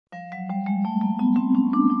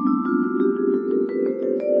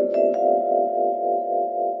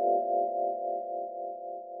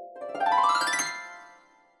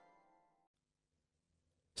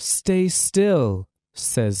Stay still,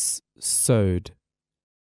 says Sode.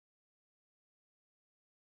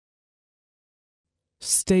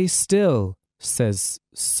 Stay still, says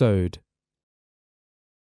Sode.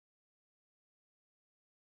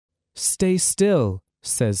 Stay still,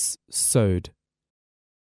 says Sode.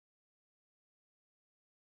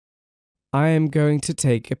 I am going to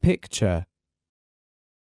take a picture.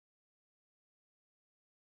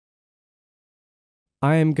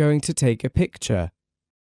 I am going to take a picture.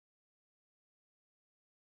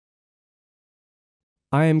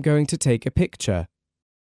 I am going to take a picture.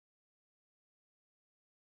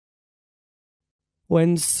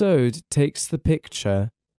 When Sode takes the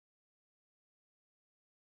picture.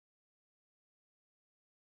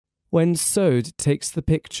 When Sode takes the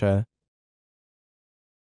picture.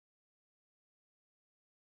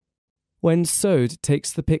 When Sode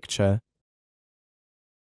takes the picture.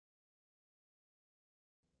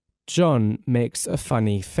 John makes a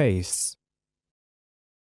funny face.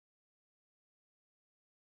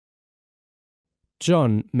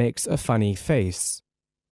 John makes a funny face.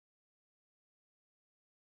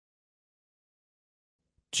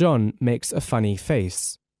 John makes a funny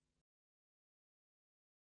face.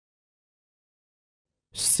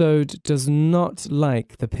 Sode does not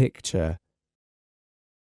like the picture.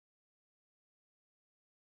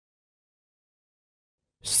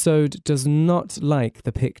 Sode does not like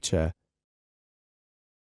the picture.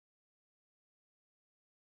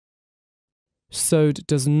 Sode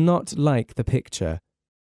does not like the picture.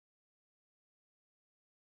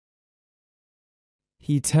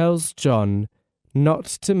 He tells John not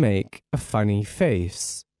to make a funny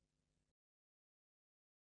face.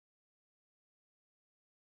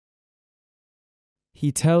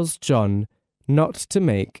 He tells John not to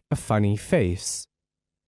make a funny face.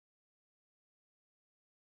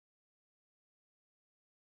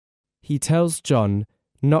 He tells John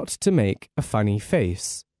not to make a funny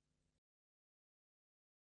face.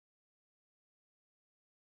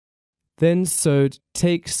 Then Sode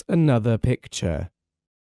takes another picture.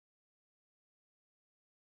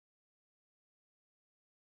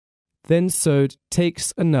 Then Sode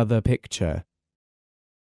takes another picture.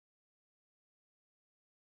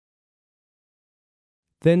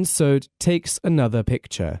 Then Sode takes another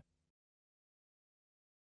picture.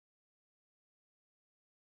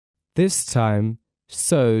 This time,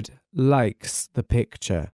 Sode likes the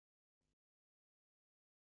picture.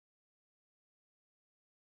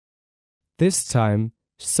 This time,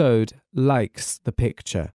 Sode likes the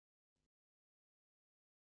picture.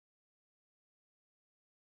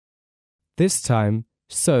 This time,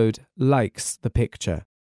 Sode likes the picture.